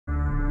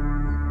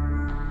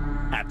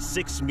At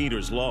 6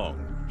 meters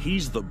long,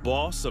 he's the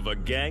boss of a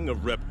gang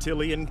of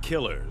reptilian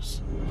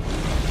killers.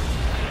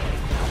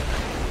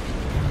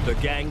 The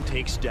gang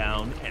takes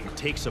down and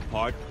takes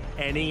apart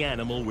any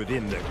animal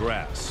within their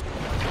grasp.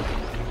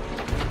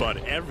 But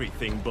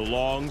everything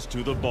belongs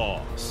to the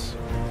boss.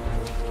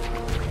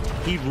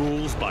 He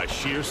rules by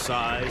sheer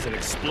size and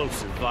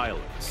explosive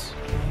violence.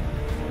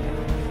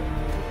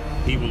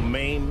 He will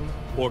maim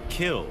or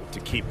kill to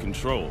keep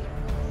control.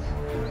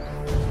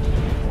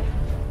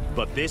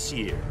 But this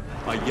year,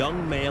 a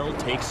young male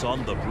takes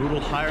on the brutal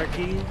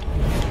hierarchy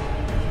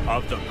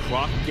of the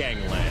Croc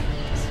ganglands.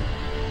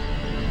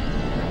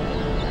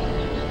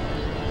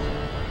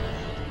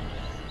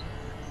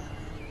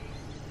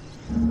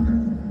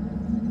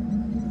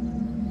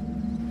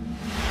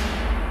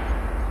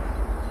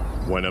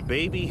 When a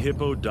baby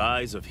hippo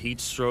dies of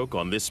heat stroke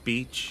on this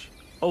beach,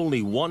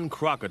 only one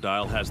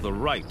crocodile has the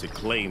right to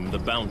claim the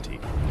bounty.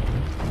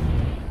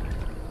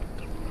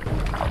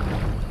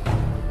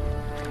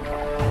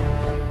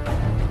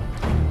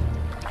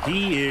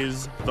 He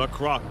is the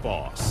Croc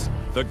boss,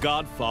 the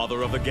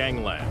godfather of the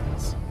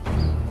ganglands.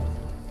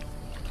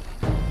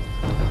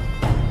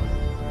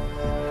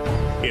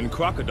 In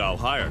crocodile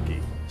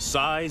hierarchy,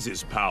 size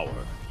is power.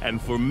 And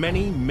for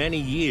many, many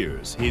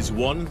years, his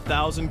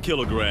 1,000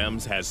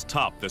 kilograms has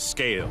topped the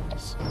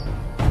scales.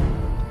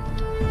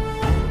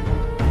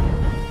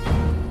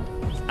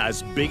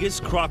 As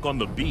biggest croc on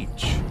the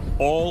beach,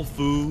 all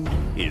food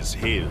is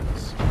his.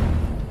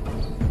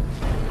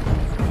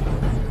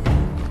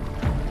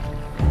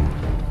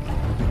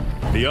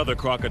 The other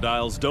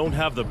crocodiles don't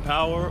have the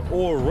power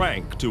or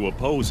rank to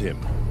oppose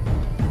him.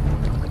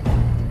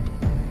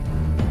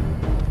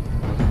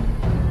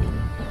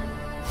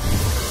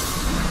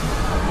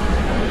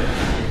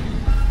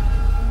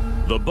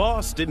 The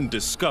boss didn't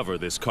discover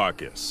this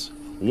carcass.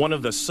 One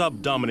of the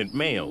subdominant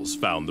males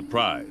found the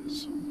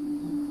prize.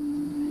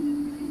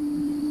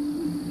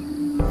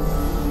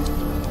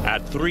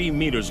 At 3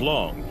 meters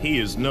long, he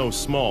is no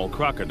small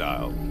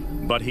crocodile,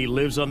 but he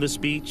lives on this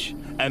beach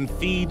and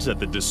feeds at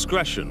the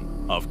discretion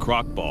of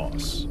Croc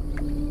Boss.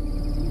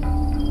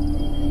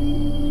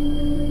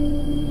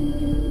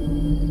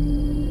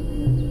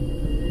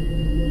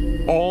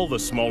 All the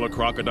smaller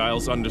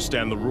crocodiles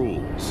understand the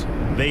rules.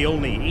 They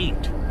only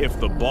eat if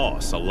the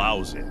boss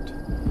allows it.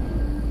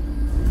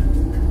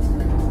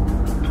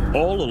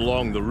 All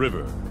along the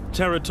river,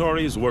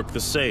 territories work the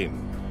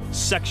same.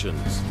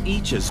 Sections,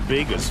 each as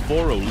big as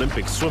 4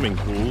 Olympic swimming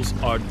pools,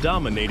 are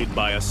dominated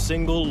by a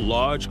single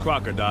large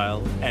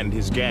crocodile and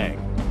his gang.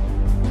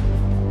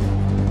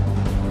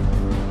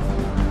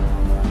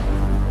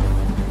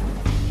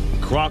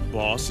 Croc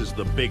Boss is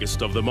the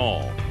biggest of them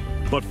all.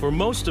 But for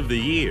most of the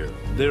year,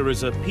 there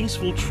is a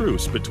peaceful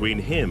truce between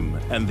him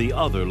and the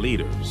other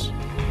leaders.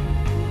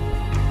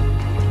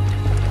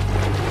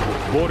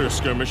 Border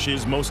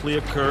skirmishes mostly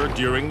occur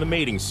during the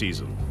mating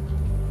season.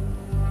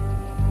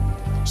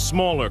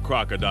 Smaller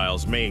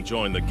crocodiles may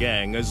join the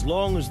gang as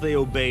long as they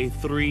obey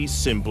 3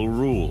 simple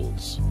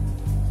rules.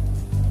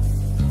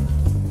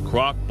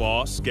 Croc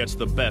Boss gets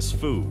the best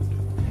food.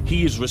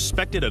 He is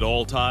respected at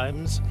all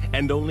times,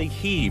 and only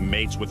he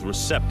mates with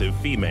receptive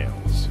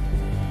females.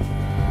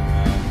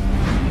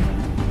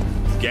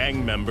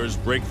 Gang members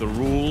break the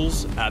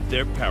rules at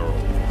their peril.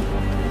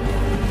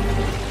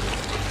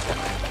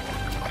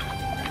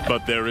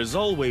 But there is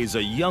always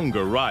a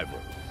younger rival,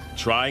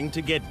 trying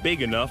to get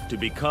big enough to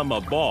become a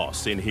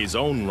boss in his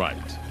own right.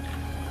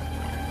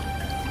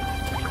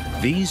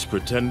 These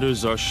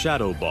pretenders are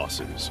shadow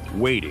bosses,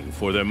 waiting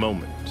for their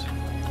moment.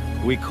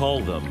 We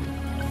call them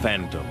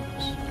phantoms.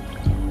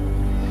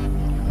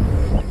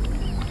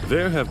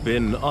 There have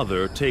been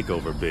other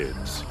takeover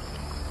bids.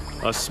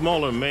 A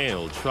smaller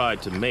male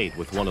tried to mate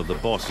with one of the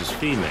boss's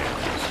females.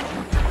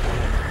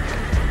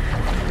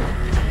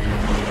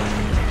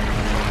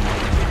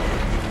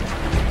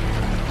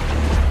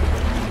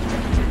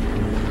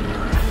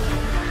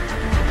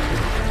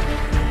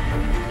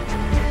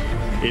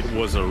 It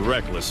was a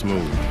reckless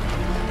move.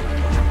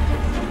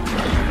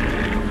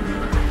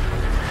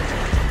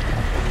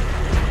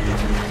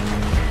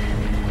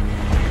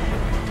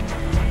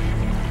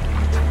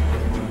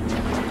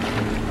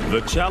 The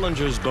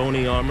challenger's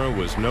bony armor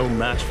was no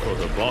match for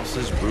the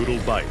boss's brutal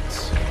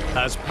bites,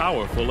 as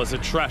powerful as a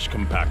trash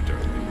compactor.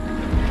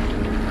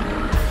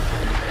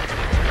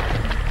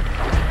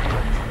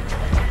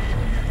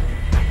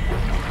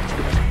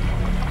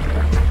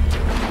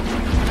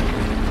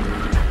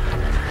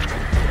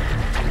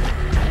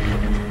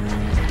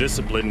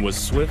 Discipline was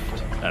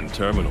swift and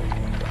terminal.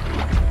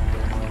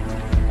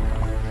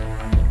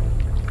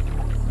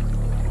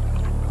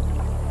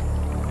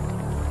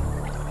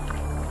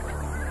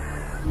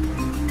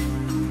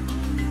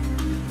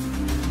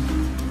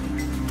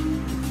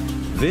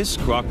 This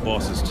Croc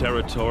Boss's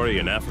territory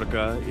in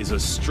Africa is a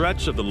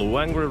stretch of the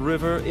Luangwa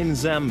River in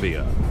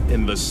Zambia,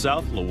 in the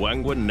South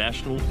Luangwa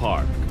National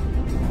Park.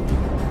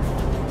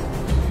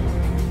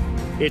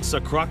 It's a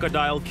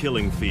crocodile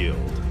killing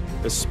field,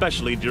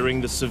 especially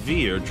during the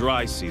severe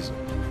dry season.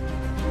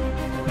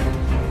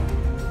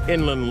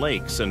 Inland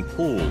lakes and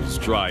pools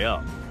dry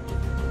up.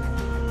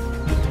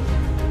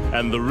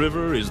 And the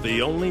river is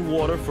the only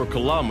water for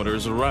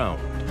kilometers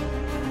around.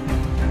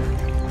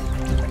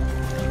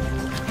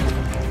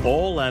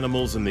 All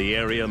animals in the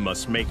area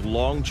must make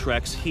long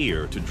treks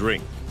here to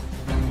drink.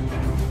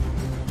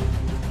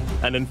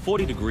 And in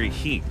 40-degree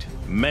heat,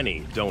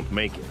 many don't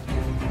make it.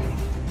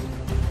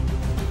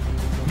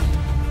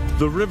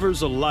 The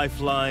river's a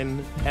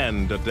lifeline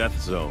and a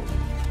death zone.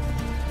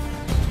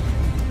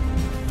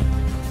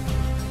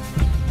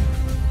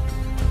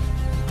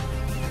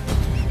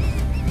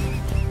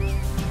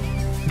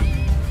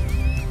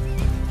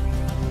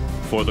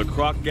 For the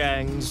croc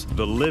gangs,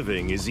 the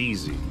living is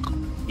easy.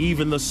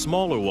 Even the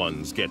smaller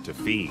ones get to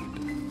feed.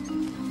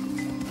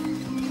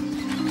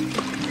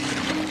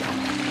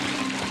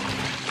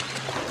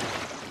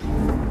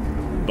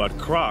 But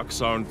crocs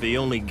aren't the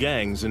only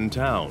gangs in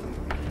town.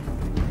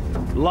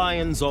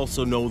 Lions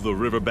also know the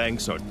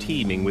riverbanks are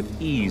teeming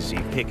with easy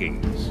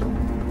pickings.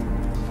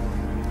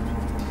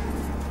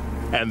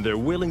 And they're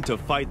willing to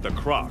fight the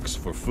crocs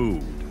for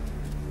food.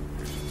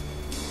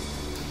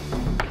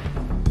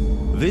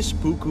 This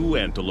puku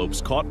antelope's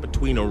caught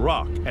between a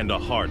rock and a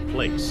hard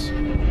place.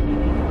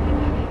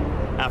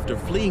 After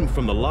fleeing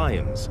from the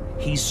lions,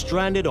 he's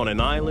stranded on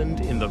an island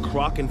in the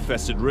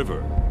croc-infested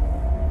river.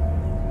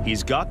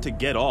 He's got to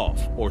get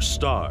off or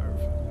starve.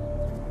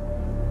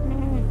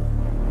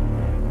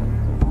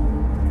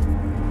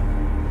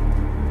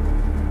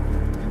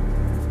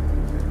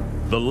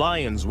 The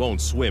lions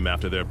won't swim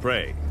after their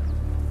prey.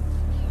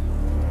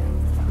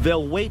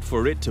 They'll wait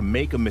for it to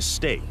make a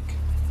mistake.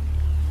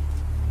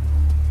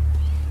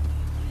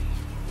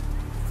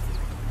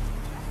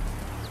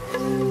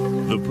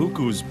 The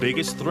puku's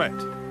biggest threat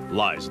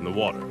lies in the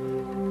water.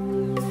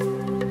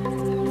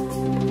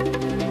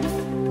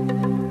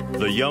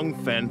 The young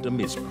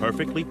phantom is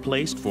perfectly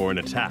placed for an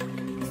attack.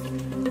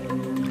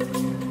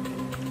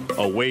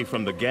 Away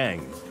from the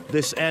gang,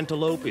 this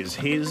antelope is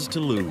his to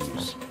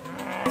lose.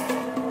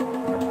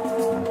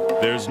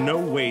 There's no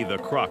way the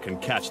croc can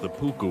catch the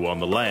puku on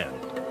the land.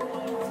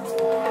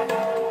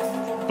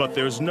 But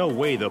there's no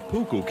way the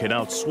puku can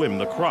outswim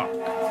the croc.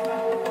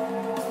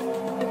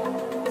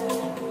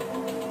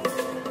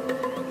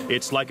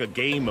 It's like a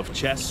game of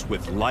chess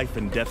with life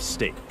and death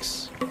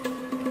stakes.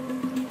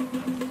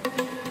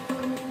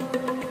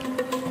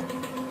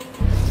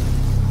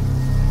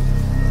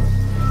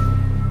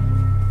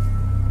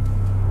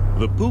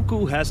 The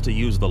puku has to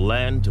use the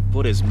land to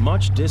put as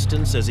much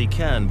distance as he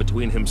can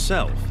between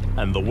himself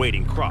and the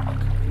waiting croc,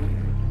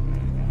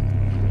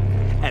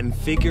 and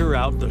figure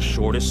out the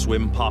shortest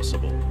swim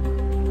possible.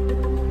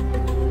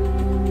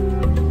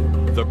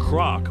 The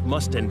croc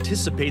must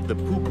anticipate the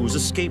puku's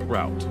escape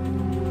route.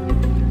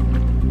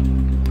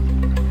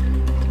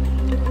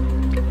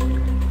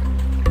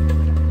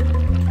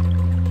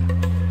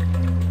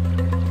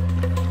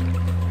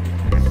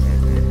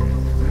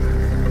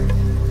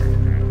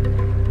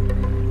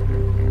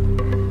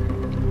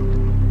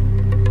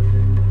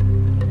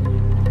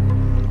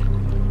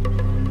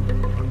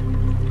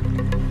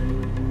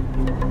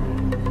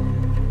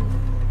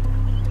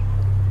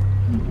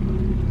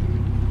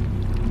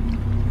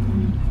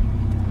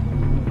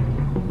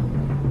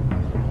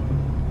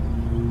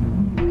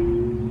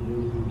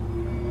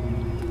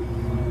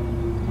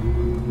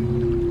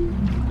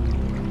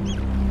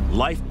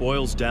 Life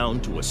boils down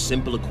to a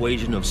simple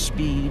equation of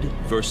speed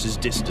versus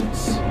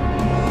distance.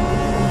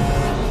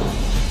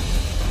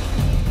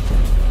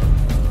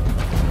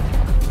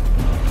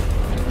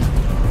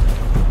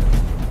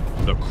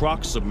 The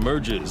croc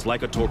submerges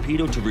like a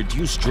torpedo to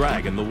reduce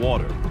drag in the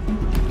water.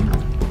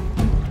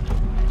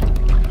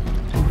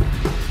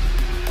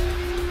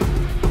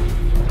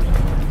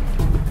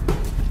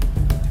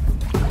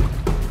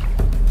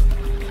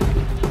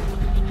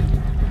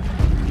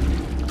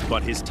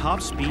 But his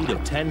top speed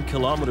of 10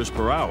 kilometers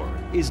per hour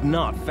is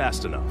not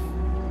fast enough.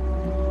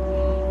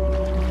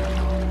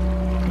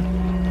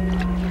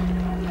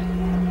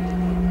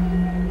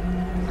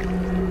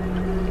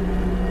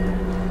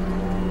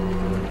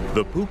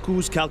 The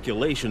puku's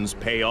calculations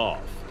pay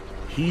off.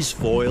 He's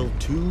foiled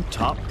two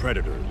top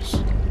predators.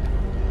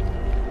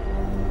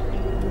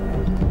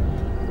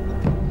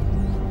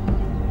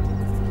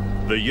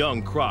 The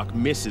young croc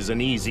misses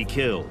an easy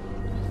kill.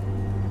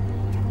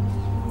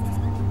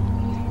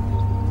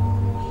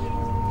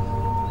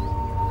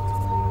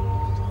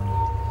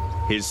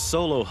 His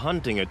solo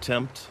hunting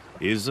attempt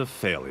is a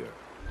failure.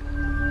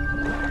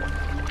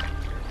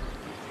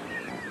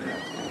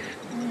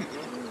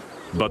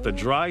 But the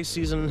dry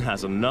season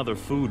has another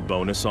food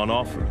bonus on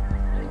offer.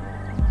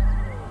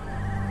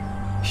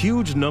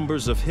 Huge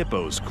numbers of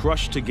hippos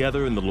crush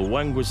together in the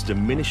Luangwa's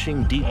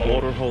diminishing deep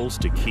water holes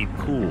to keep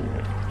cool.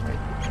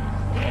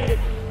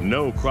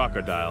 No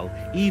crocodile,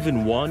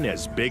 even one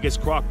as big as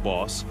Croc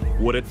Boss,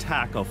 would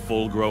attack a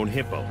full-grown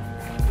hippo.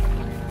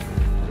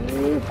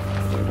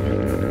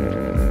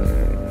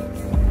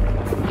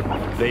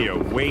 They are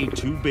way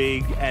too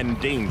big and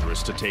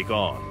dangerous to take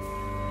on.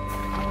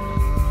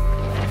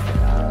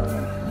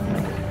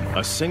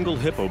 A single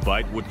hippo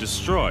bite would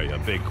destroy a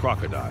big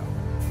crocodile.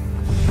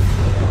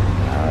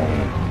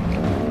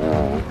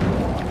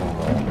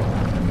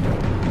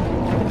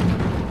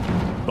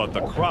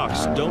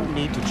 crocs don't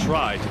need to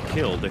try to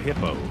kill the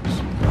hippos.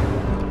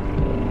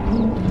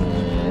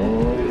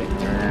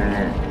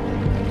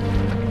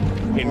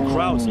 In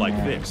crowds like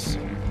this,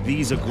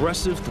 these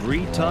aggressive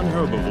 3-ton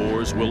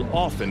herbivores will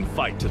often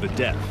fight to the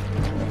death.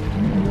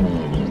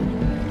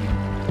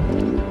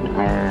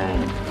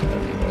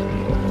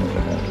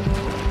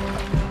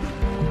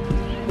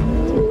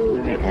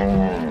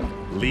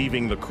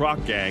 Leaving the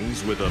croc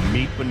gangs with a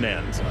meat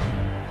bonanza.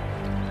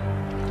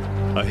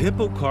 A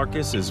hippo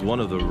carcass is one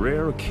of the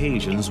rare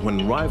occasions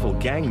when rival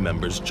gang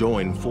members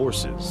join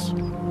forces.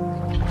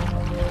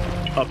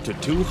 Up to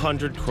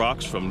 200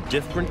 crocs from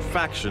different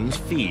factions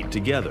feed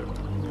together.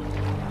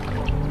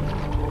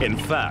 In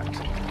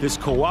fact, this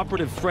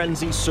cooperative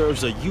frenzy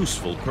serves a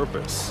useful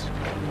purpose.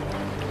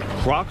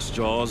 Crocs'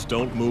 jaws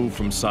don't move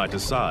from side to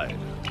side.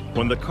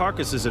 When the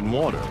carcass is in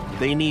water,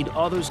 they need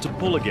others to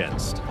pull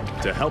against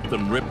to help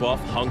them rip off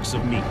hunks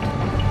of meat.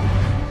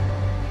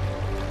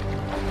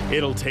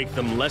 It'll take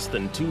them less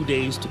than 2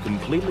 days to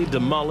completely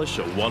demolish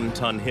a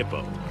 1-ton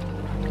hippo.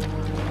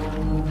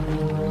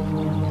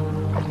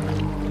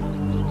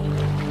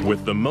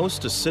 With the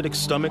most acidic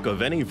stomach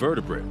of any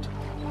vertebrate,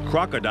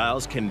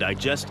 crocodiles can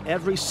digest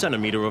every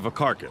centimeter of a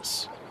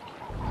carcass.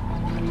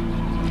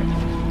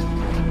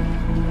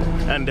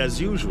 And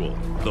as usual,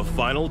 the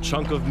final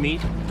chunk of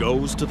meat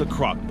goes to the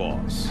croc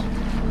boss.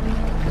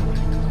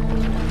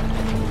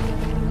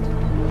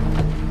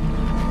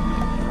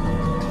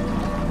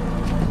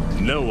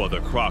 No other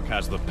croc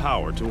has the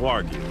power to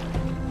argue.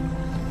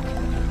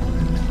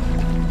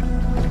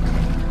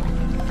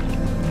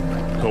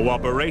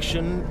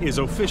 Cooperation is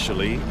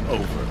officially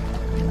over.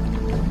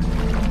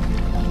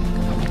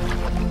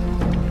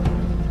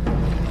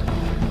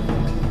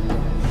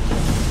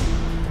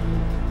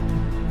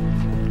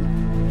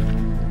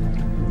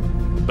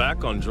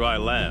 Back on dry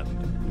land,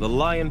 the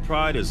lion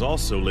pride is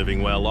also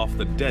living well off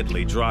the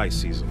deadly dry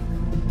season.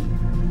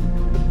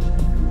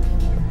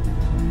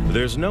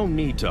 There's no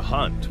need to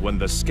hunt when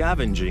the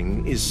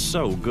scavenging is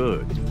so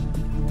good.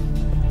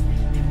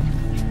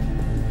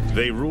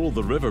 They rule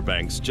the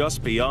riverbanks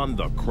just beyond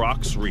the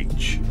croc's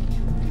reach.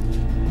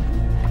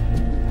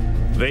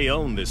 They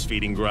own this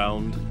feeding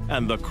ground,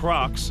 and the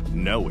crocs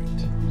know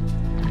it.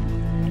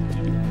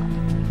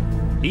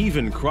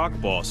 Even Croc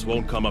Boss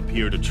won't come up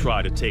here to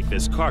try to take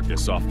this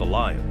carcass off the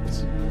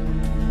lions.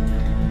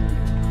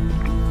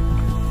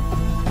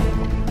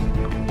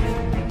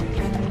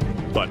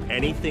 But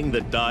anything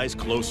that dies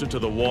closer to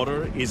the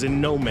water is in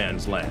no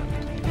man's land,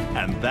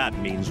 and that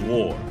means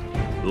war.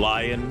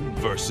 Lion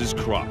versus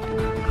croc.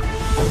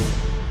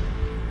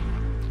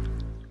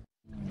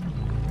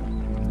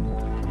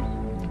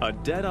 A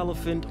dead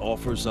elephant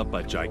offers up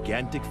a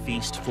gigantic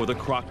feast for the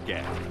croc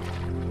gang.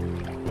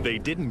 They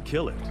didn't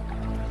kill it.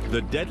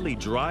 The deadly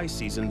dry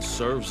season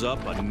serves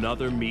up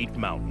another meat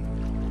mountain.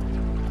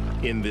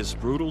 In this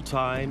brutal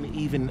time,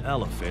 even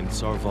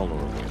elephants are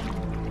vulnerable.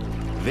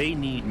 They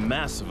need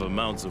massive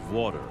amounts of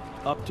water,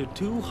 up to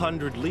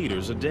 200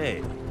 liters a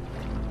day.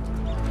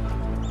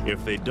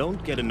 If they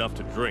don't get enough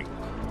to drink,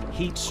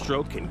 heat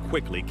stroke can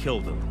quickly kill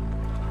them.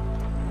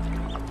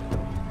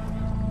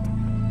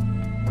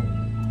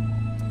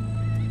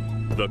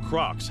 The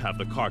crocs have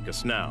the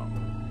carcass now,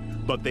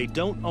 but they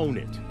don't own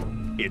it.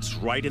 It's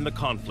right in the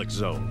conflict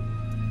zone.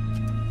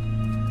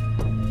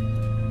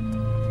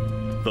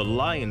 The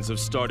lions have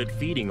started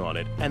feeding on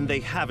it, and they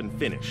haven't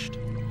finished.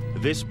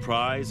 This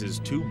prize is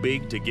too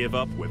big to give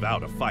up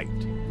without a fight.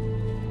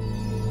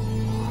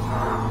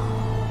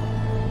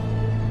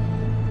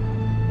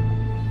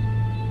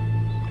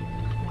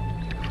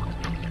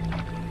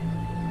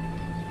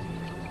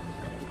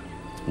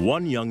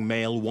 One young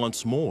male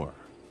wants more.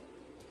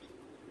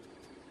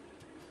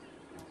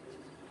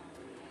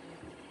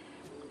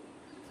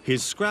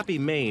 His scrappy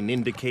mane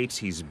indicates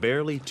he's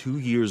barely 2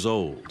 years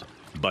old,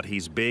 but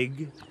he's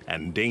big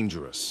and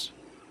dangerous.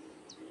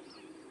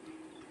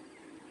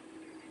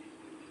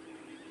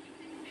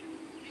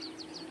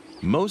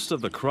 Most of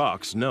the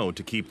crocs know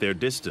to keep their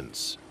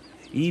distance.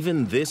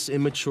 Even this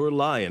immature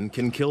lion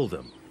can kill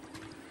them.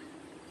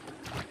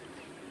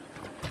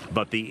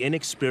 But the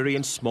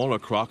inexperienced smaller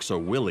crocs are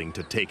willing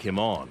to take him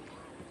on.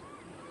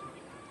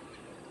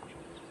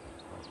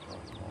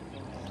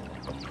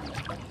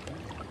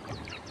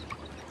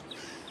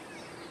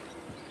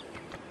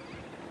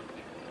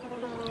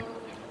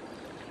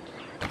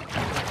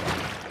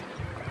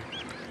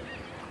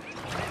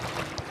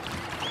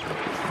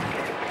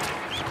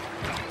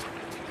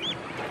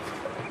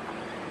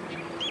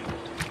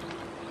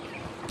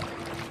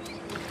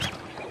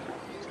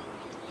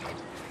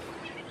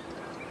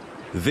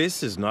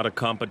 This is not a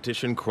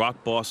competition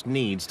Croc Boss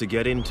needs to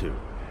get into.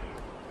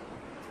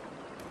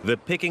 The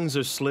pickings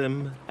are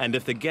slim, and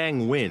if the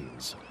gang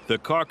wins, the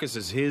carcass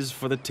is his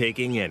for the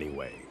taking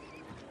anyway.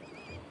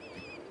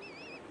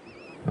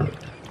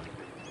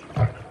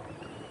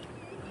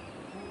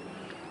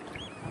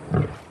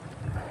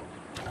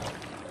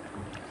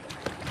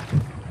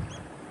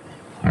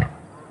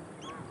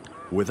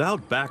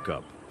 Without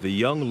backup, the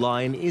young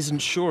lion isn't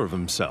sure of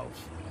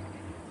himself.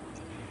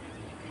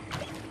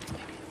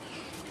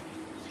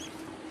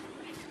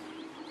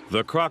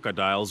 The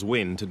crocodiles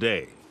win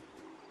today.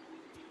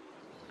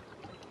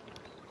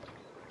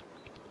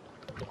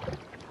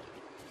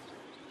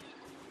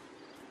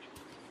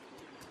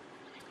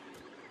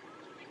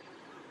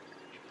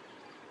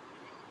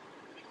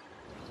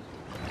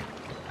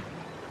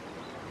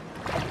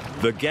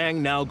 The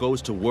gang now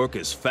goes to work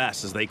as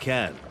fast as they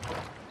can.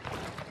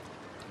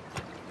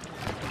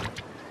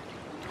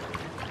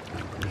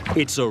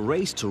 It's a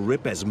race to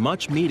rip as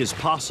much meat as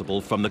possible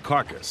from the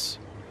carcass.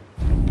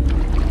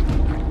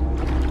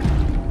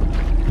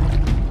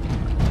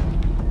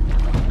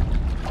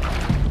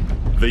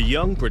 The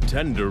young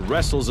pretender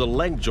wrestles a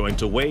leg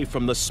joint away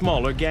from the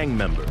smaller gang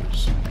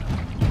members.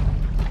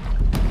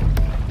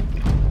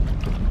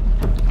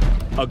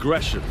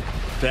 Aggression,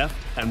 theft,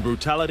 and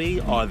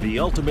brutality are the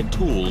ultimate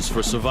tools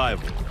for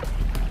survival.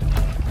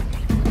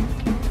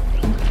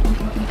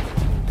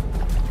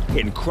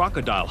 In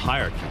crocodile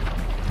hierarchy,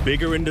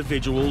 bigger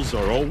individuals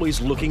are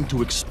always looking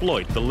to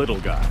exploit the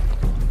little guy.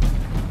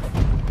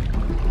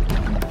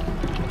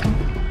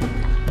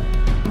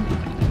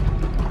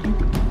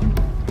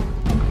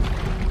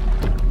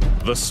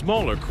 The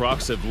smaller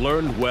crocs have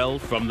learned well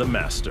from the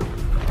master.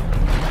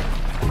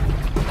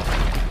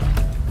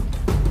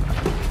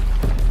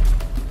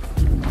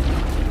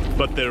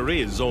 But there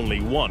is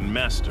only one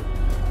master.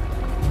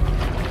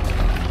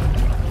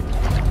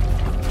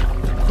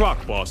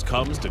 Croc Boss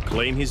comes to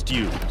claim his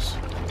dues.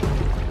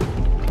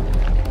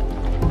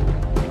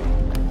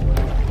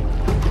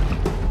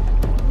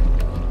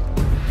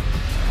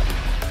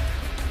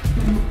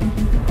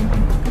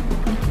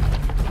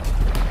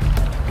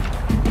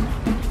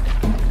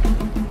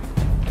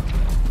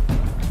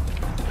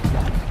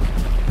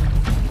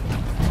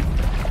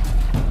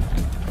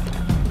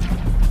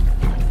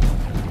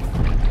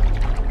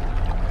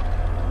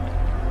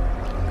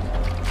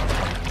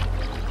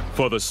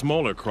 For the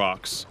smaller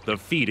crocs, the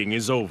feeding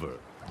is over.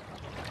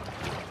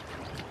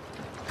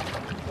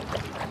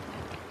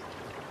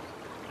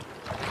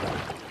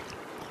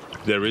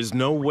 There is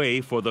no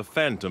way for the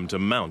Phantom to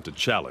mount a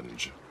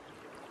challenge.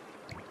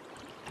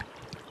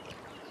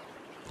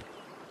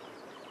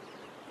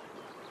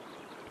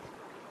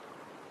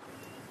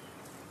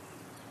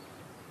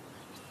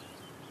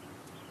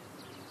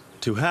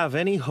 To have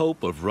any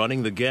hope of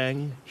running the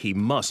gang, he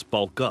must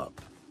bulk up.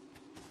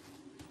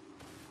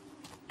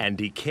 And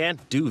he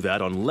can't do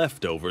that on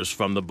leftovers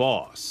from the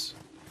boss.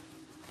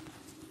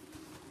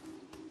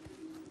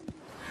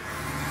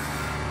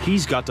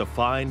 He's got to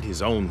find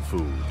his own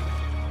food.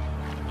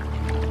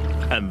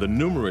 And the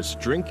numerous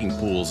drinking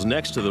pools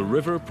next to the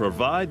river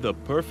provide the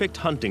perfect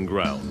hunting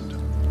ground.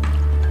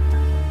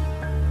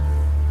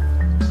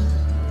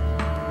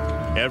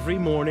 Every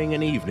morning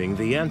and evening,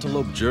 the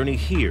antelope journey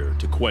here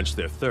to quench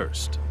their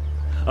thirst.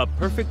 A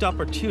perfect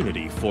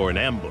opportunity for an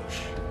ambush.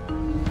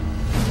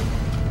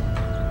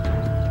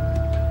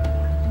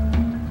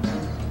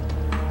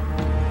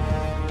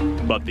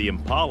 But the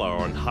impala are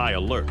on high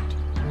alert.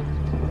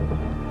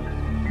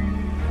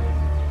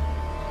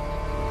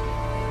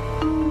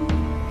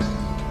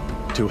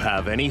 To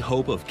have any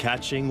hope of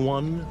catching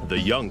one, the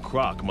young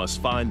croc must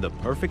find the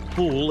perfect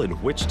pool in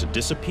which to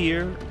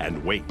disappear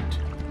and wait.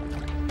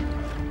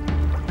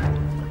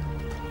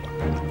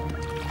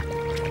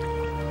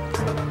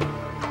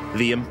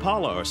 The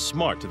impala are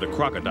smart to the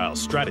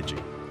crocodile's strategy.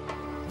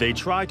 They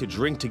try to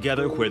drink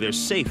together where there's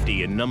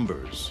safety in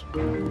numbers.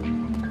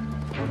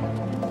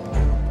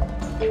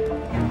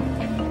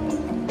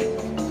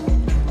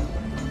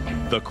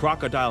 The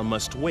crocodile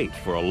must wait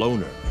for a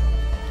loner.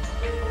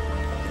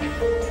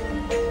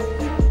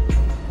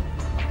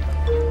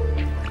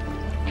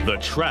 The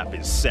trap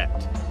is set.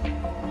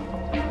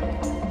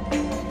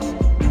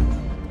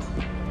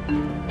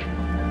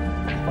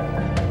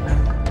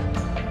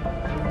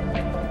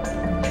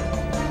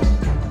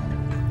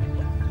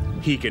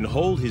 He can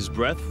hold his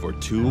breath for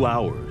 2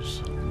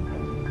 hours.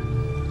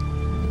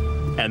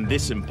 And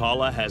this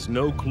impala has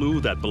no clue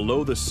that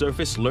below the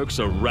surface lurks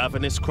a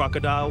ravenous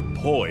crocodile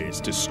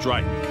poised to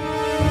strike.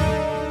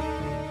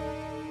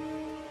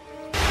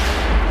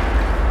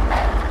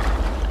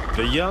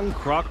 The young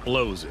croc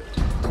blows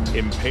it.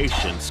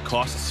 Impatience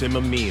costs him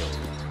a meal.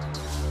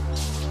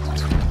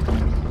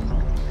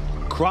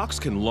 Crocs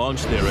can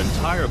launch their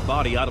entire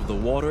body out of the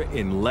water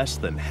in less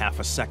than half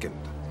a second.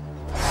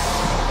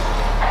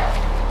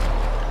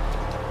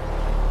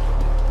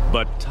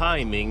 But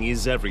timing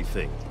is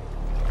everything.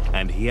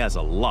 And he has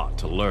a lot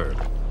to learn.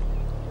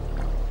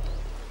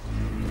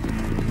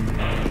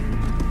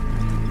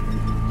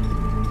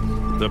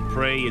 The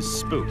prey is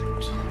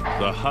spooked.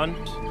 The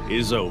hunt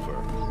is over.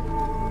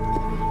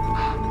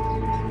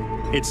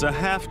 It's a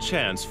half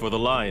chance for the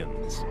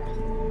lions.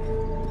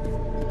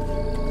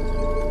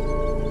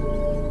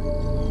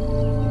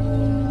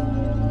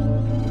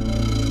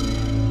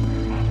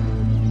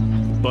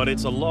 But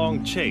it's a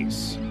long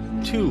chase,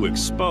 too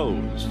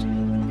exposed.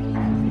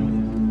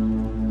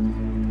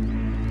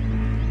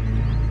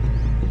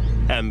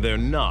 And they're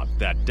not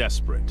that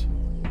desperate.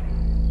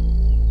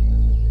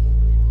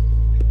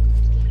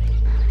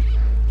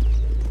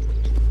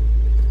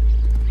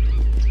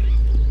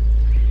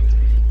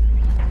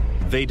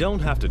 They don't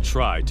have to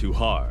try too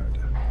hard.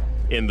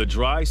 In the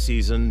dry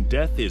season,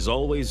 death is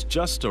always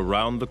just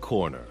around the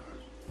corner.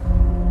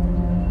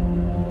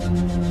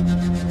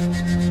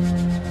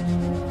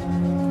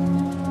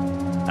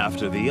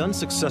 After the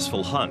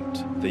unsuccessful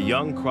hunt, the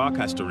young croc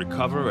has to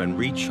recover and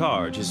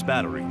recharge his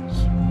batteries.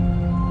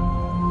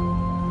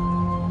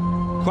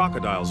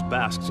 Crocodiles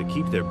bask to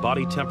keep their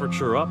body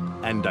temperature up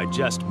and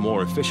digest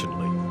more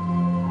efficiently.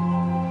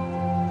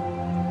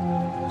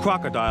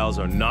 Crocodiles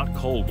are not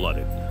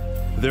cold-blooded.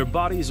 Their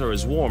bodies are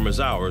as warm as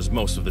ours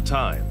most of the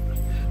time.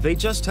 They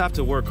just have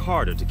to work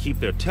harder to keep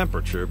their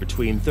temperature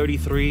between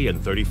 33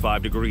 and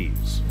 35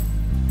 degrees.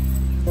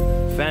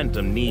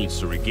 Phantom needs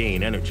to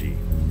regain energy.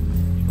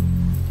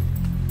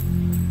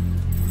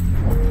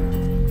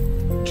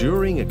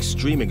 During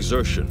extreme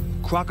exertion,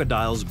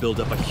 crocodiles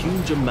build up a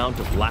huge amount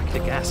of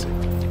lactic acid.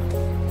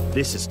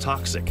 This is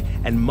toxic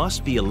and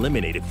must be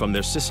eliminated from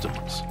their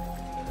systems.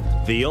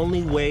 The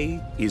only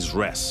way is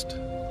rest.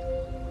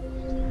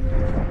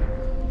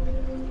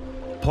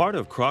 Part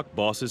of Croc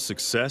Boss's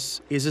success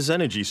is his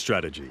energy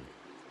strategy.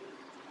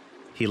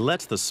 He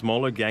lets the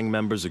smaller gang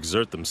members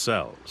exert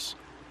themselves.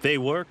 They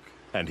work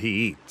and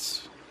he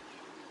eats.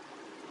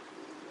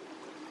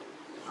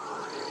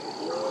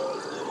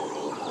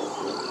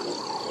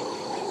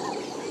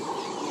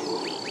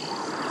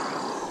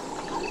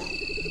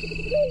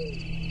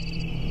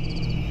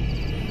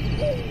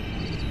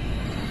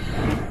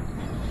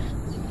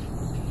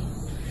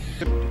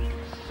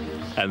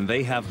 And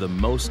they have the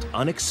most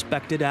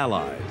unexpected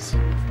allies.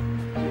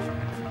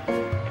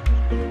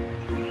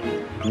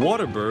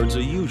 Water birds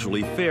are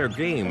usually fair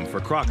game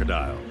for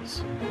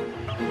crocodiles.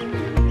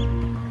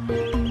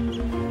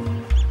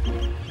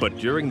 But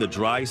during the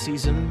dry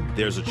season,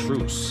 there's a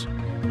truce.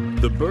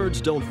 The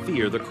birds don't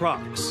fear the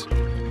crocs.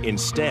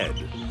 Instead,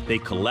 they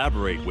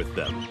collaborate with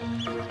them.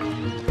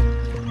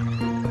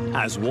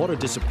 As water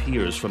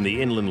disappears from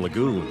the inland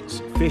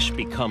lagoons, fish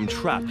become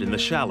trapped in the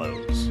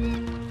shallows.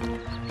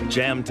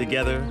 Jammed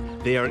together,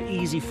 they are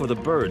easy for the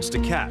birds to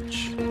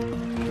catch.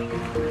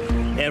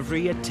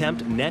 Every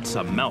attempt nets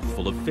a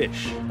mouthful of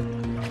fish.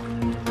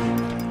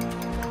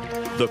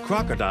 The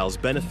crocodiles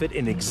benefit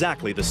in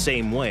exactly the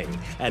same way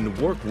and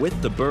work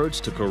with the birds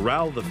to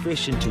corral the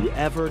fish into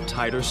ever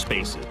tighter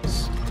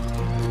spaces.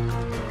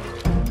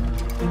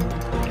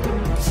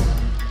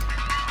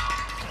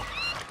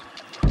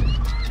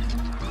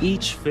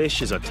 Each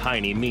fish is a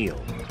tiny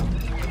meal,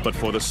 but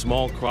for the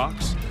small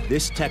crocs,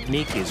 this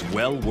technique is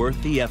well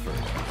worth the effort.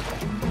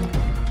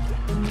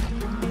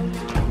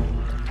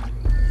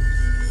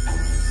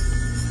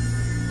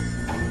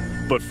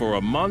 But for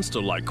a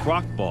monster like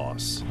Croc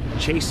Boss,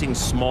 chasing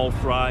small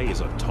fry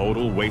is a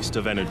total waste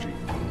of energy.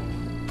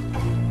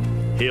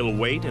 He'll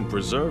wait and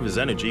preserve his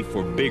energy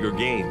for bigger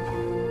game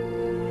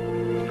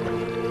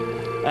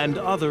and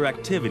other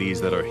activities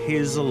that are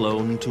his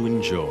alone to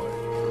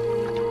enjoy.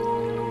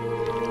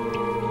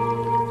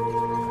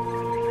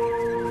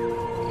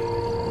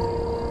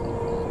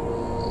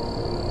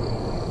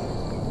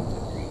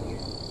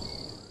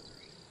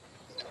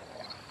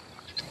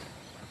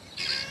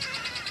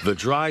 The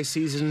dry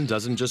season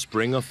doesn't just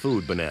bring a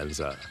food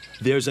bonanza.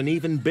 There's an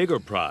even bigger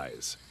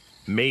prize,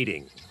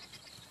 mating.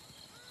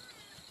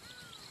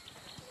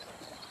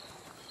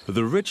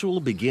 The ritual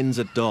begins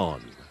at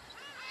dawn.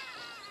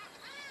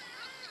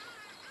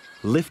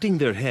 Lifting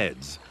their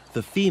heads,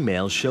 the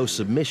females show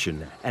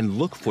submission and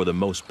look for the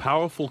most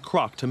powerful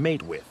croc to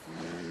mate with.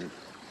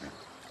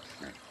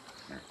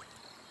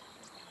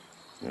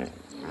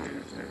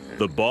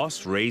 The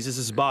boss raises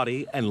his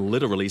body and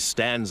literally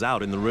stands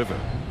out in the river.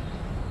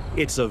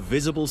 It's a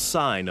visible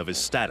sign of his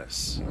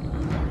status.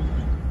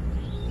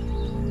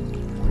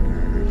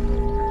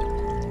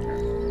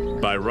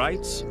 By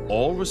rights,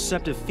 all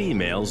receptive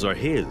females are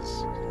his.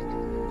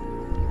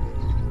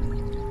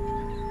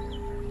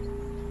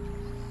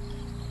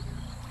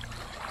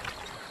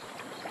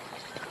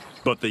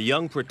 But the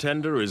young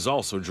pretender is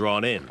also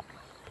drawn in.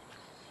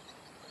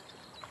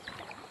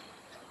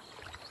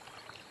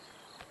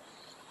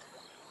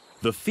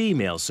 The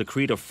females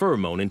secrete a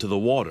pheromone into the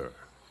water.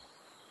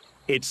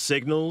 It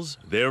signals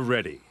they're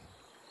ready.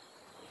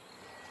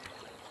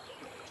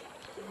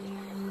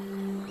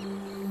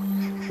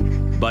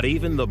 But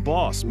even the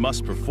boss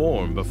must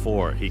perform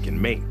before he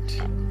can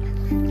mate.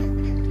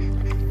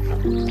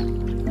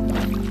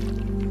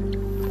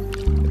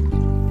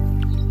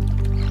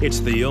 It's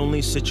the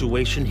only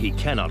situation he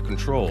cannot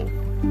control.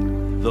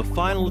 The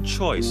final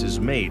choice is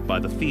made by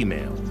the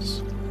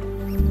females.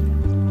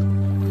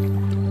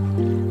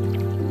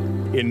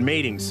 In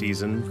mating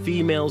season,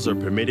 females are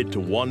permitted to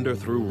wander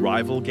through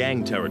rival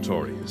gang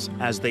territories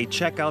as they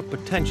check out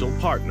potential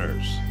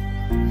partners.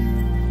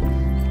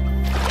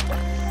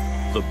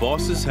 The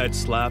boss's head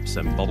slaps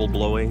and bubble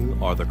blowing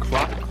are the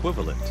croc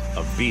equivalent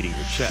of beating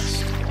your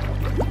chest.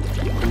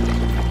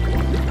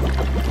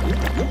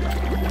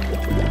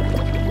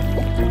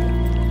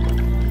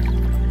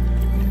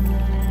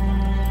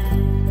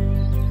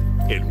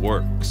 It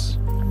works.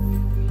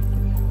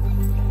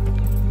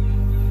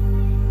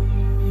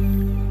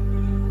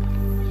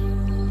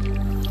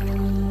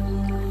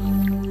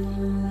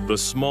 The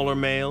smaller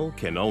male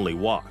can only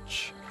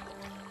watch.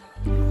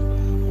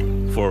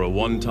 For a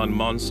 1-ton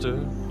monster,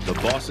 the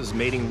boss's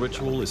mating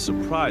ritual is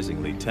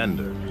surprisingly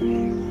tender.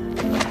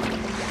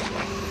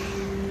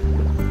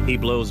 He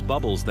blows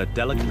bubbles that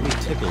delicately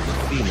tickle the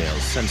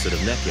female's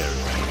sensitive neck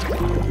area.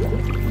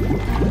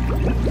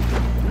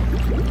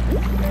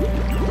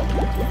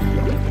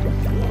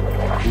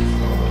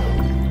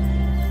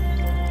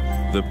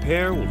 The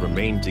pair will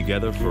remain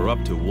together for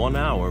up to 1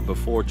 hour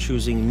before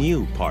choosing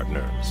new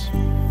partners.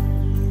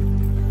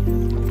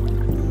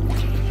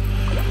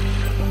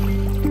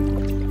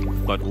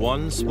 But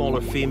one smaller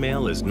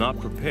female is not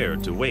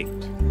prepared to wait.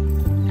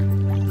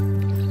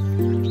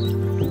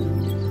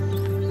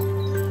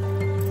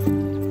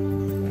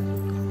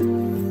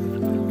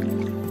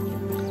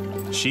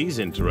 She's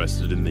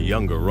interested in the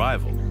younger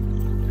rival.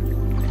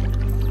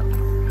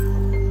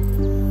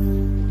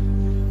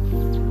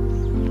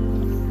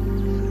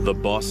 The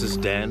boss's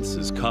dance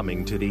is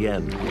coming to the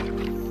end.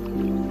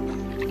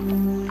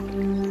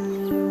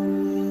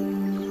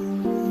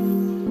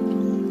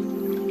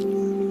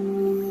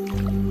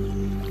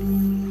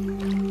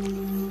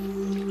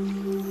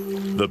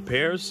 The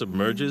pair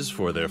submerges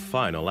for their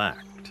final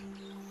act.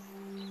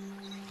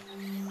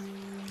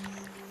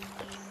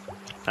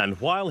 And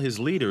while his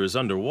leader is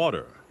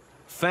underwater,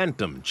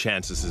 Phantom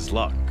chances his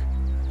luck.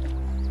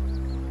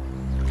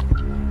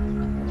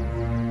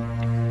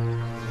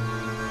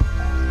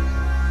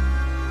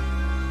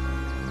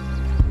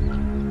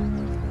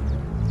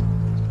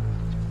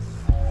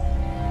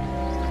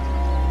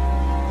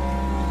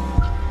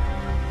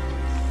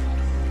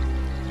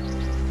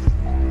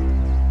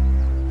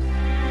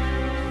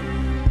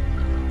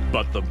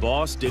 But the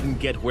boss didn't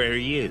get where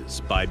he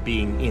is by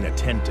being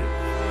inattentive.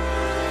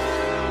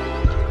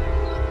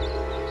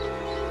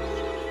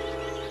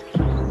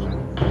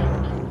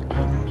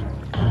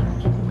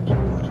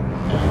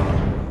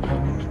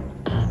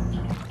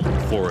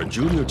 For a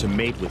junior to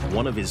mate with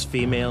one of his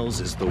females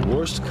is the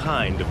worst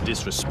kind of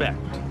disrespect.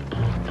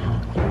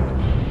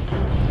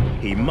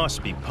 He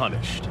must be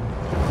punished.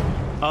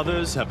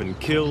 Others have been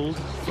killed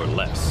for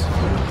less.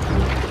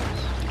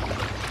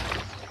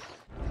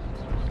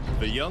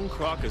 The young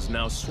croc is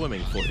now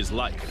swimming for his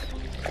life.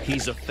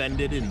 He's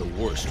offended in the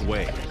worst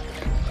way.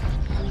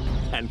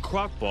 And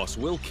Croc Boss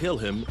will kill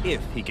him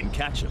if he can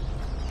catch him.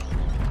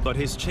 But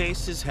his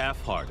chase is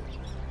half-hearted.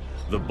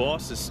 The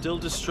boss is still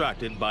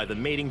distracted by the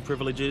mating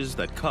privileges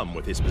that come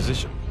with his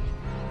position.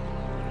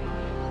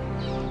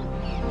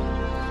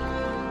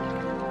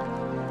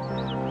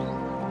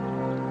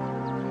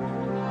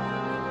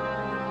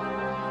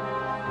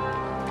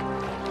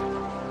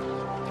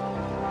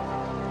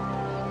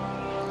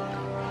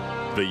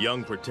 The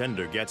young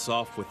pretender gets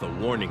off with a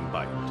warning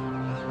bite.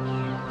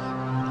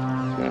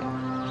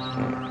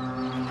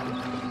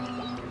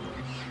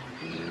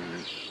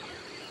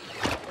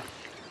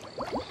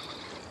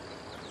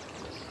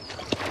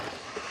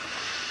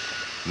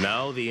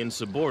 Now the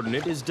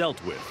insubordinate is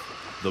dealt with.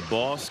 The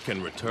boss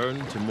can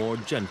return to more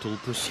gentle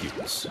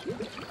pursuits.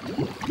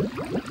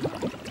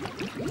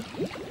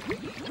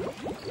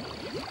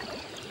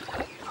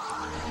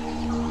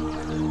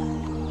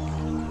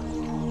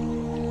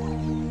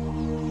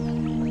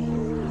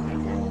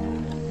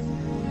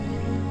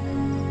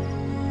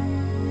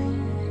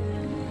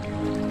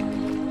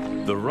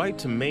 The right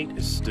to mate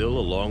is still a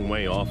long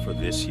way off for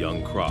this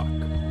young croc.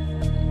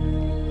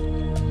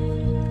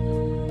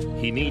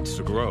 He needs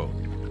to grow,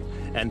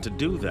 and to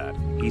do that,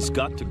 he's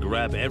got to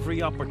grab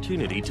every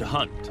opportunity to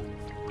hunt.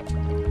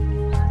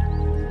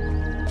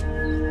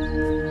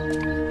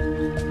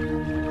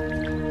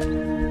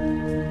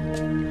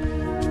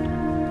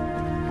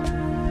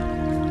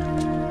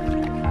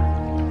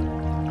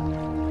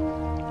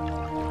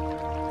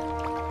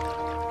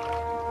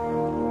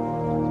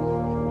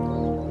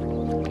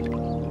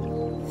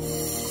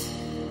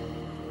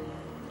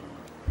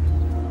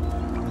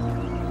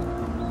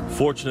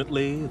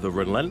 Fortunately, the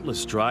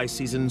relentless dry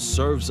season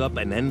serves up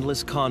an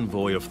endless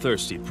convoy of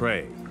thirsty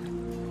prey.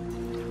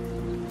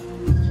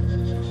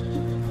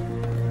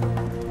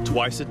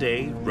 Twice a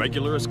day,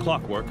 regular as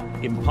clockwork,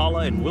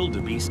 impala and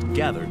wildebeest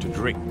gather to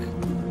drink.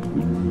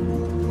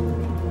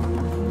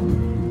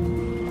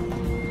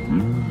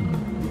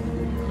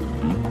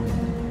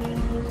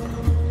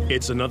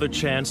 It's another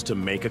chance to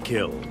make a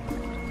kill.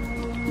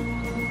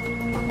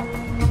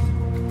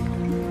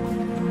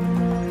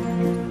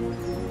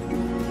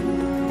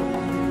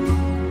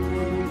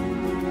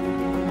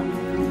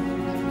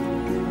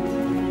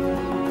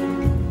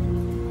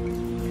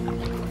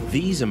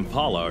 These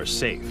impala are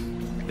safe.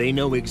 They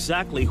know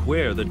exactly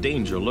where the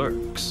danger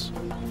lurks.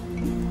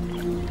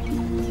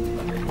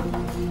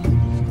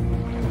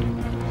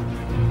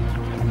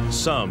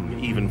 Some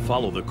even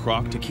follow the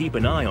croc to keep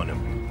an eye on him.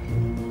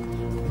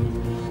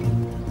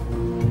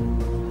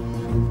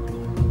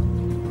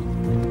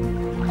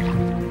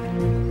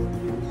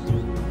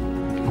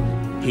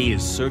 He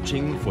is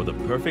searching for the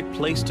perfect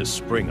place to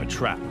spring a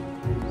trap.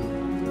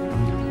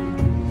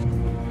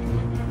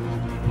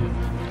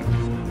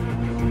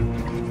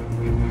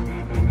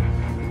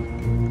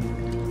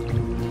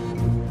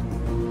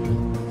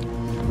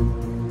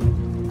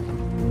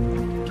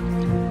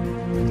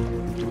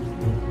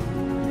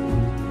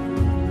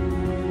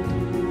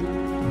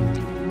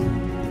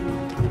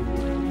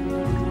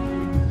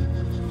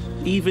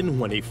 Even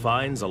when he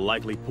finds a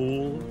likely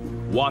pool,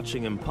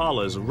 watching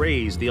impalas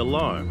raise the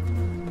alarm.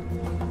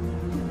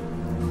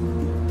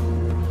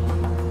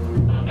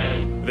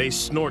 They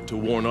snort to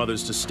warn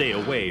others to stay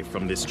away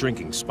from this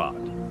drinking spot.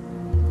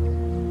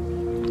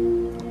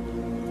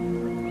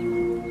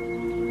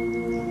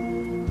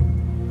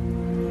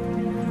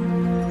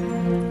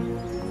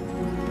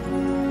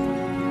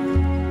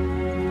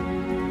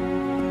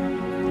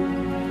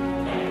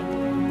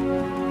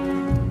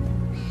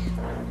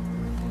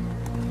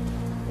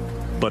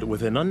 But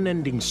with an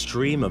unending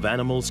stream of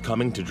animals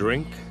coming to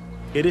drink,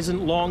 it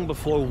isn't long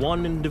before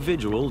one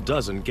individual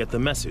doesn't get the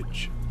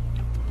message.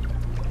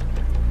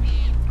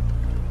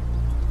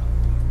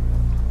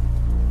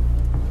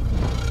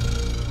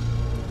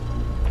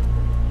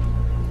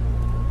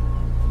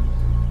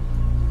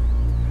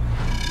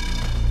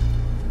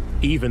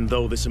 Even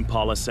though this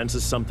impala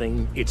senses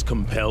something, it's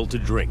compelled to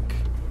drink.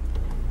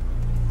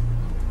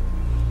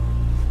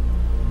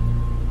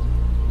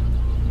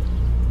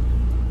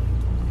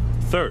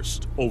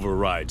 Thirst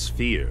overrides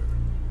fear.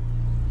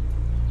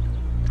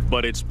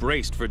 But it's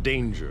braced for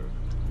danger.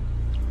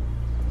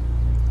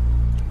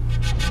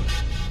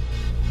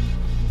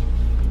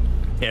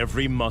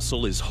 Every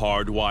muscle is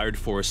hardwired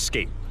for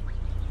escape.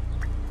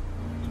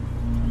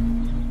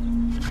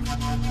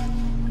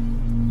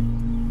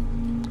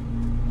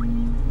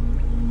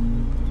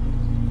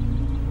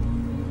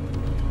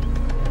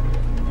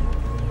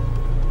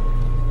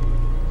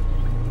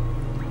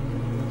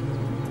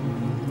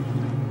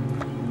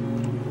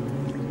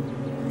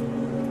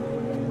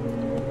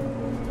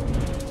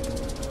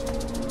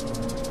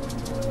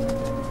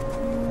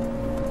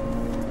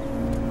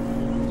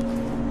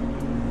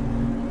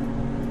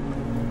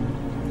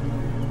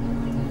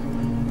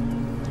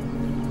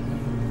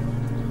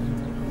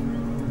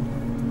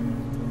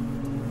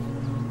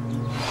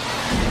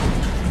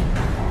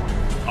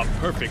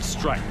 Perfect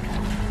strike.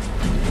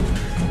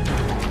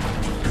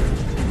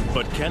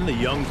 But can the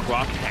young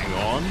croc hang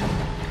on?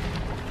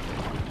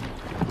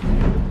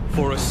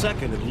 For a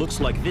second, it looks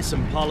like this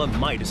impala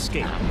might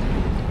escape.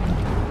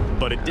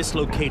 But it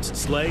dislocates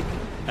its leg,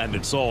 and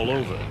it's all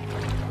over.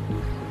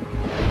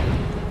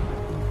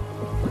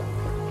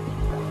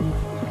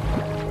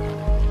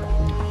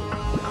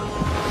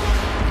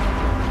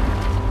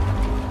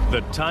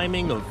 The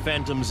timing of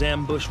Phantom's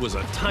ambush was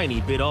a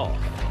tiny bit off.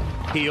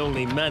 He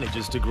only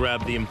manages to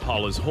grab the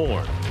impala's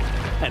horn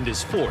and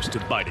is forced to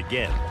bite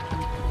again.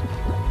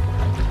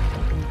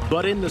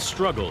 But in the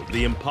struggle,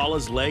 the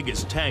impala's leg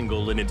is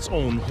tangled in its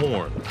own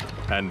horn,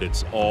 and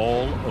it's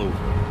all over.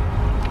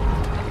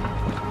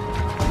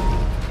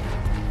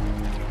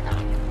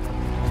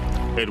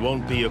 It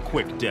won't be a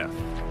quick death.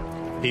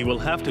 He will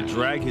have to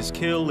drag his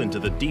kill into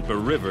the deeper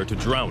river to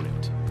drown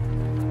it.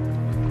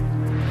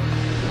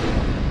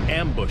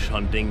 Ambush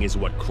hunting is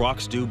what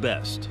crocs do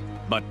best.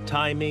 But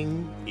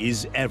timing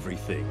is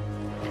everything.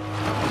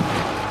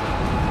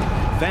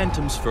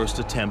 Phantom's first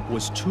attempt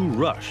was too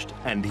rushed,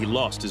 and he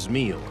lost his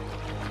meal.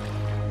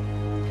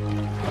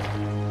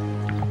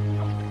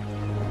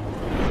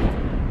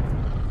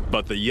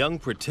 But the young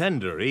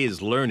pretender is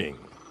learning.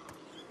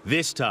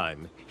 This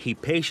time, he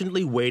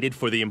patiently waited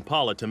for the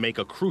impala to make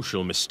a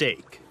crucial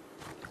mistake.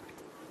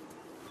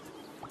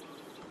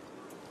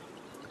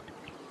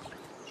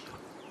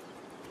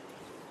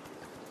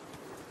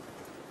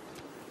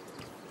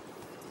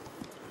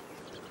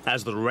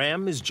 As the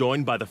ram is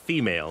joined by the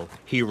female,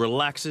 he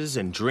relaxes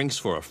and drinks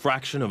for a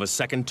fraction of a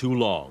second too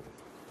long.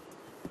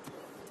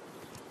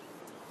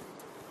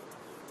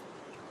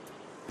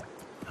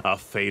 A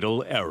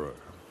fatal error.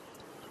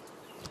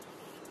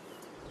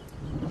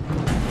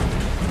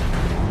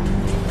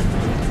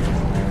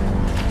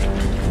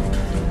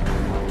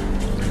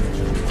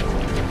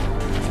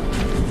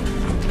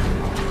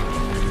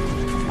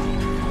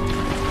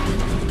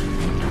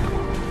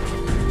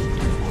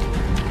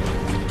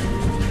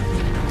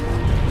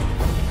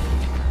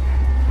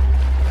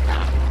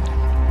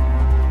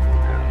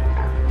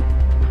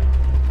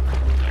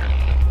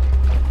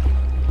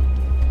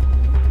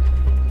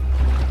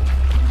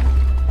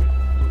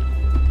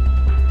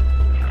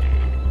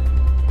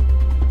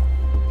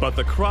 But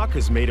the croc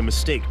has made a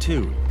mistake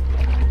too.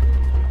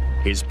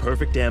 His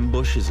perfect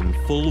ambush is in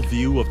full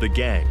view of the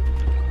gang.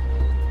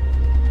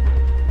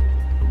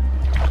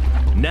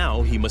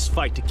 Now he must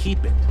fight to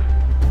keep it.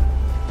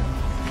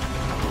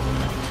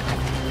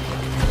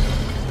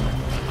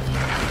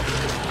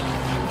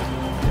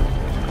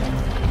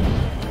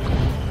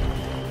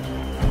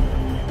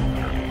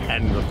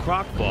 And the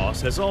croc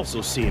boss has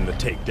also seen the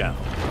takedown.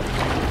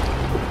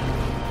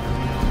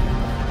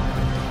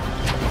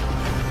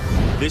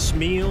 This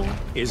meal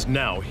is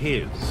now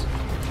his.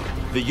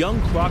 The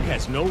young croc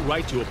has no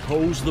right to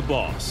oppose the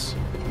boss.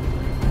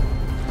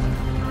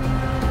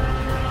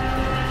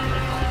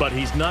 But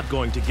he's not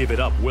going to give it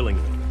up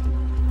willingly.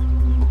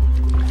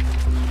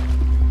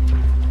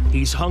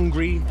 He's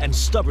hungry and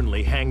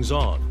stubbornly hangs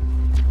on.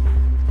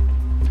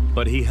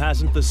 But he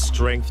hasn't the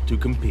strength to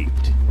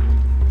compete.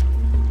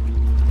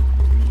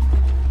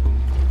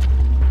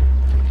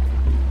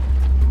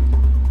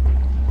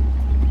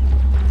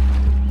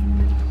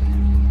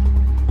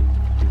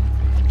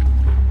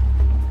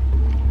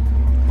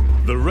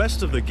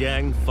 rest of the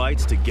gang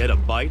fights to get a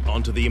bite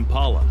onto the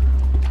impala.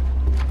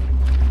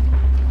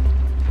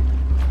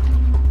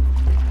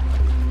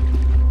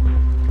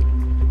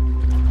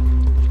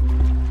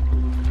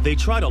 They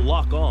try to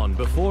lock on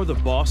before the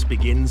boss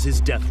begins his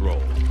death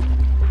roll.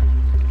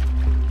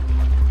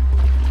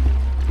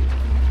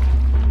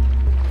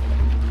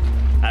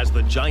 As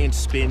the giant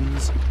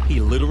spins, he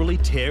literally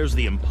tears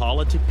the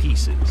impala to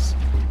pieces.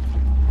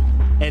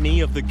 Any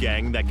of the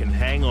gang that can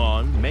hang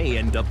on may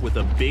end up with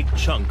a big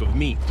chunk of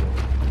meat.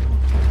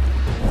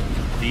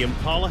 The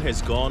impala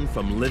has gone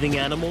from living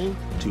animal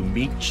to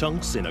meat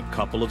chunks in a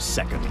couple of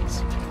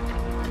seconds.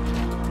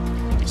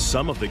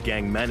 Some of the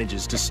gang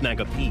manages to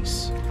snag a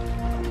piece,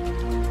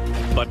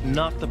 but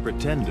not the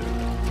pretender.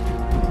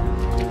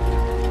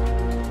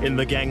 In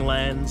the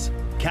ganglands,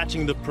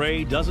 catching the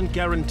prey doesn't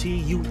guarantee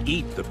you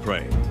eat the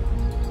prey.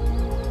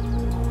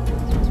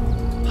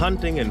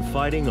 Hunting and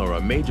fighting are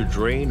a major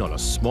drain on a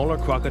smaller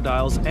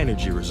crocodile's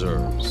energy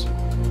reserves.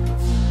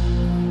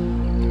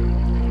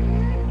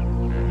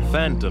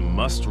 Phantom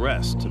must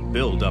rest to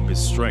build up his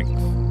strength.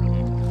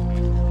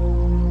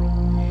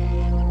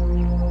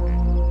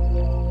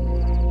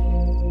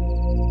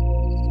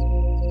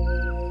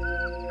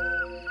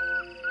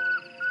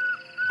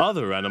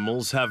 Other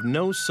animals have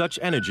no such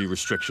energy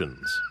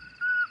restrictions.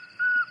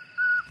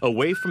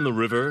 Away from the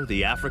river,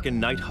 the African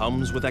night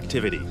hums with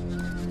activity.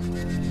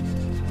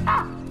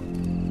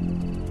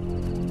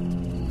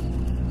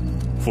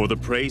 For the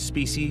prey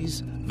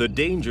species, the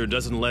danger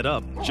doesn't let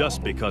up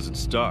just because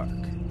it's dark.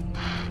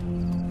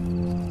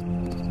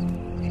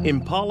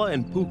 Impala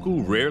and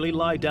puku rarely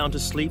lie down to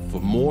sleep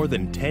for more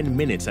than 10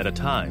 minutes at a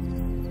time.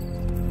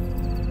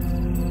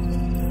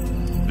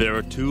 There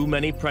are too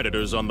many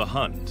predators on the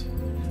hunt,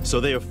 so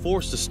they are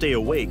forced to stay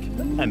awake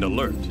and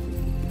alert.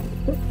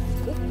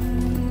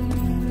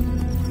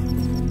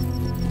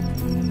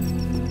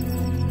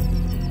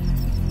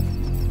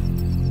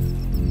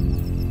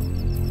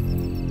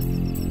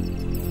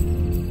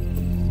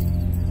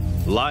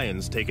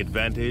 Lions take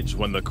advantage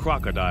when the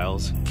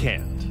crocodiles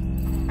can't.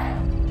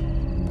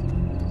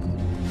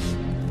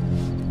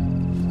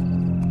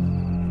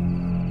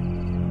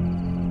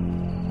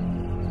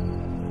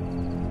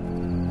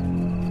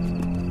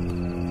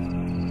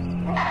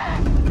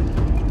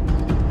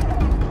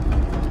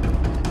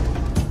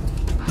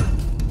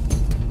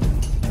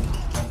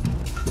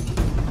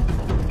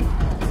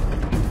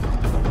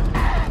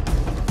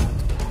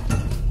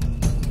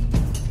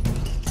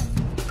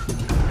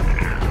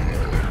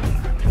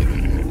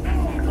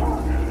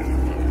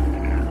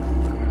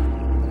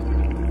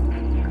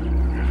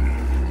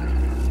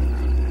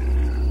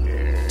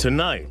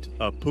 Tonight,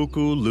 a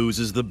puku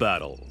loses the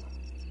battle.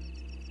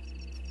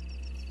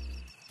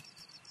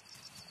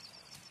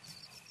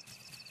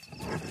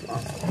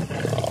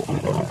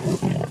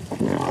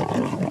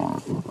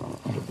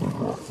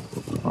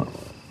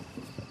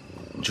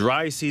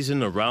 Dry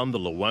season around the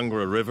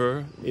Luangwa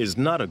River is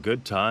not a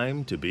good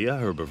time to be a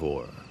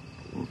herbivore.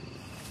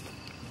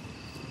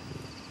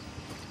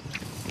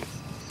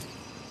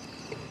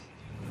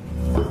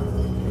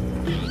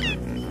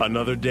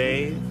 Another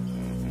day,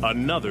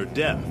 another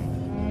death.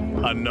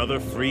 Another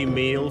free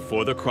meal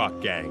for the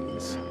croc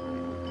gangs.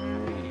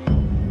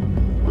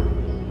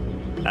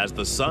 As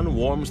the sun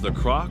warms the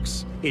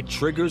crocs, it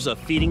triggers a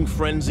feeding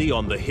frenzy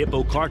on the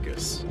hippo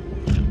carcass.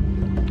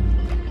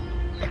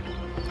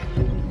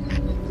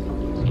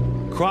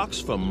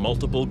 Crocs from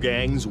multiple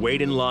gangs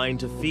wait in line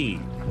to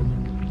feed.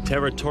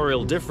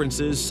 Territorial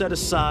differences set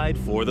aside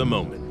for the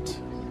moment.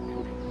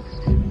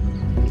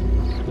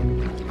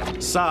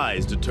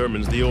 Size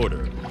determines the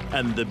order,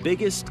 and the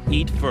biggest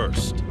eat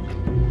first.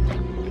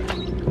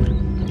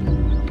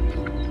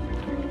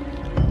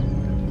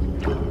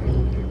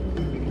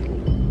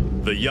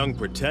 The young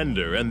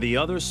pretender and the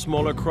other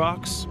smaller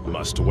crocs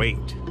must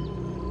wait.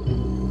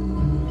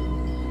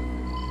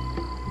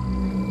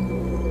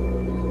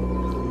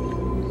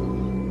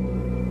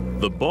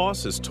 The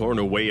boss has torn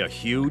away a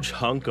huge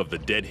hunk of the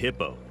dead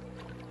hippo.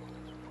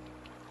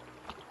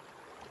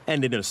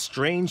 And in a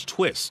strange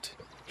twist,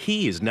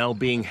 he is now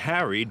being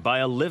harried by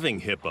a living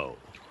hippo.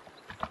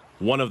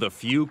 One of the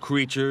few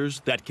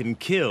creatures that can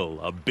kill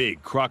a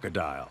big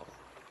crocodile.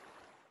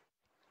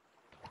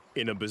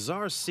 In a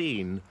bizarre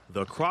scene,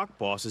 the croc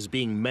boss is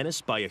being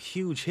menaced by a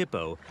huge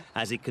hippo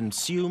as it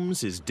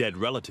consumes his dead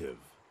relative.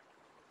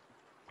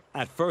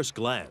 At first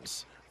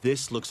glance,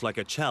 this looks like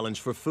a challenge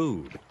for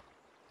food.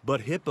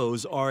 But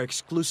hippos are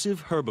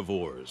exclusive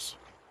herbivores.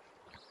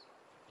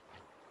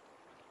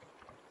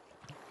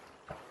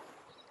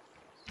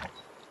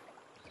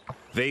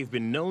 They've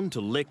been known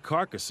to lick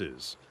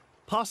carcasses,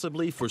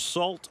 possibly for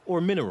salt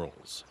or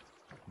minerals.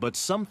 But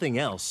something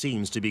else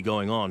seems to be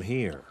going on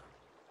here.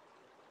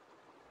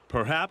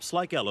 Perhaps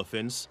like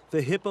elephants,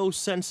 the hippo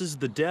senses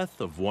the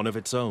death of one of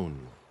its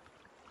own.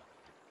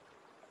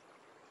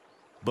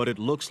 But it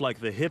looks like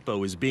the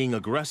hippo is being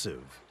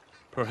aggressive.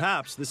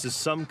 Perhaps this is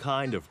some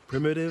kind of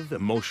primitive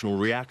emotional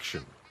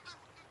reaction.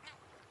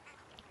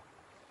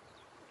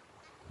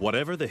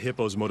 Whatever the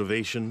hippo's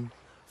motivation,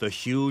 the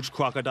huge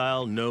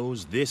crocodile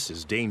knows this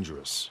is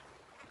dangerous.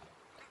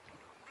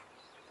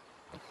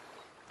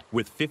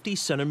 With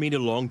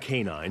 50-centimeter-long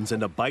canines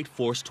and a bite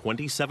force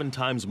 27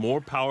 times more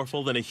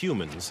powerful than a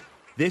human's,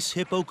 this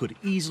hippo could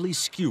easily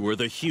skewer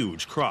the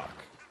huge croc.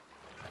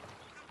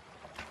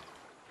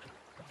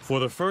 For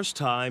the first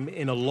time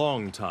in a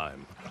long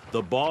time,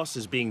 the boss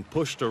is being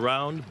pushed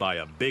around by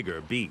a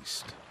bigger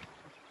beast.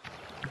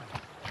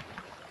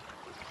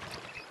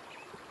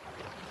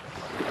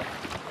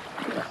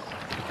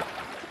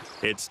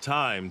 It's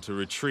time to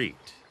retreat.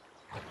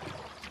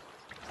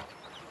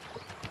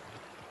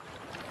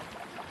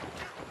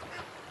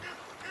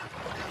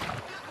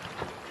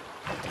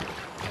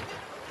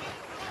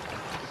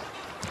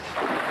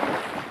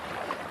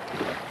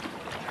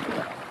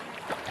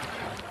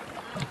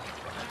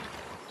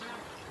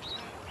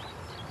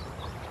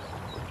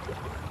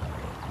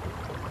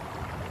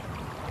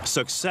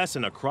 Success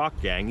in a croc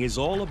gang is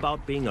all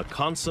about being a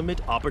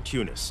consummate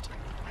opportunist.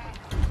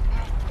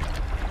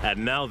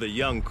 And now the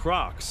young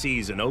croc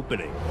sees an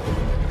opening.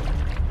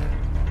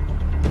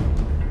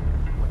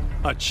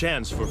 A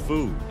chance for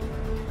food.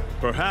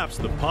 Perhaps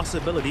the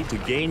possibility to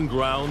gain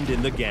ground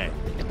in the gang.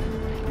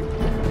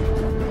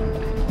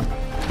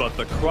 But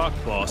the croc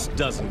boss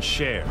doesn't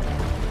share.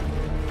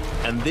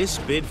 And this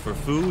bid for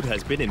food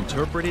has been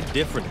interpreted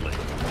differently.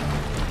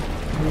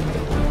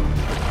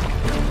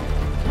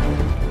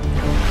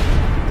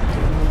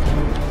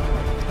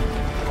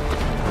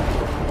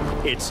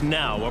 It's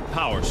now a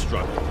power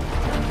struggle.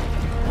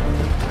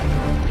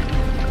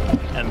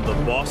 And the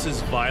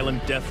boss's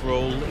violent death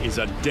roll is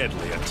a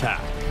deadly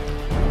attack.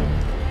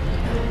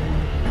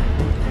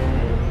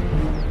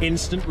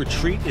 Instant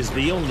retreat is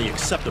the only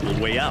acceptable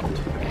way out,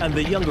 and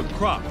the younger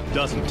croc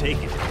doesn't take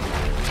it.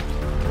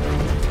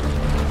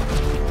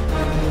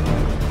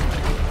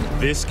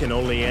 This can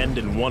only end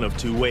in one of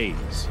two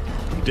ways: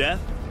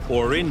 death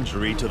or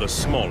injury to the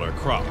smaller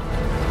croc.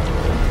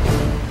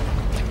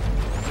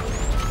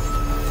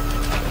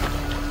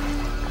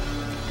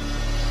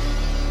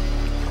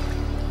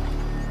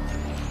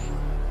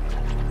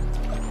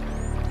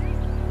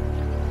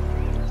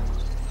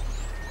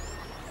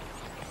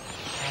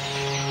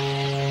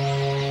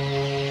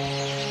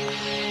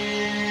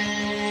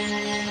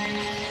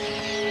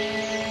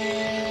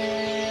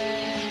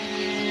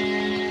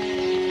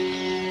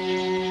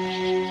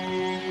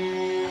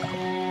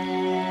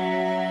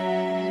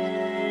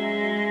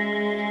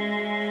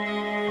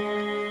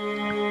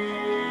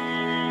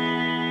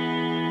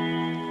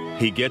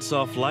 He gets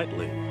off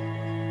lightly.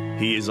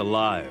 He is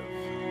alive.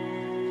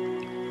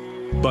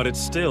 But it's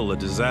still a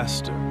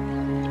disaster.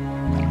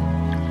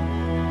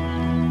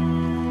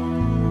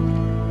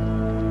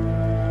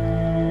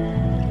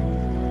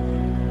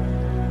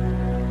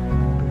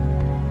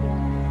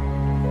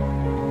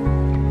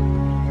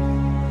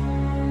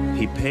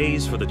 He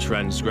pays for the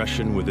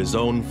transgression with his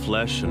own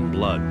flesh and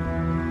blood.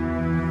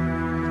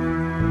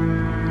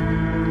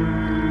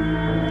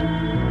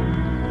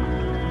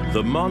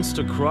 The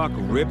monster croc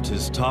ripped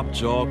his top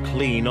jaw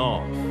clean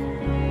off.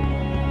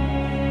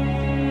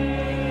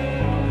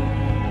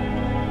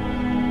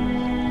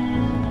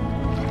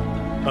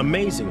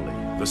 Amazingly,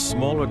 the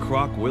smaller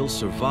croc will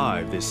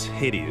survive this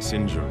hideous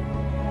injury.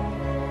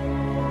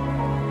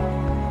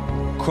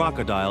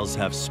 Crocodiles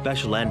have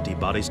special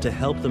antibodies to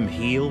help them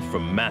heal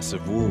from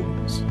massive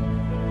wounds.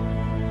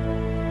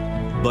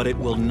 But it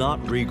will not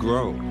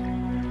regrow.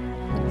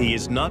 He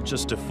is not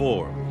just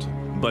deformed,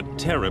 but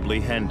terribly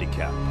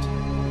handicapped.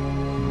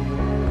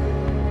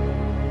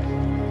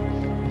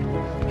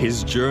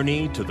 His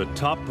journey to the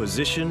top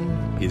position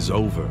is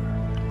over.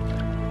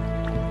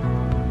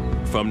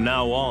 From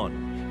now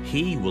on,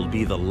 he will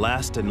be the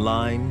last in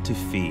line to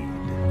feed.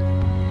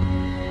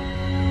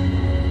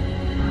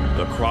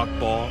 The croc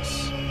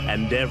boss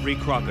and every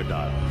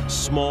crocodile,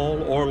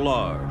 small or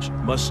large,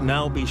 must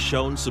now be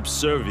shown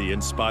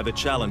subservience by the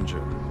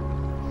challenger.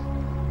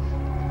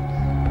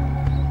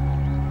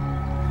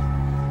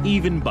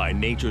 Even by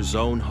nature's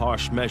own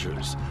harsh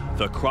measures,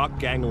 the croc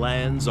gang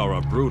lands are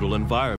a brutal environment.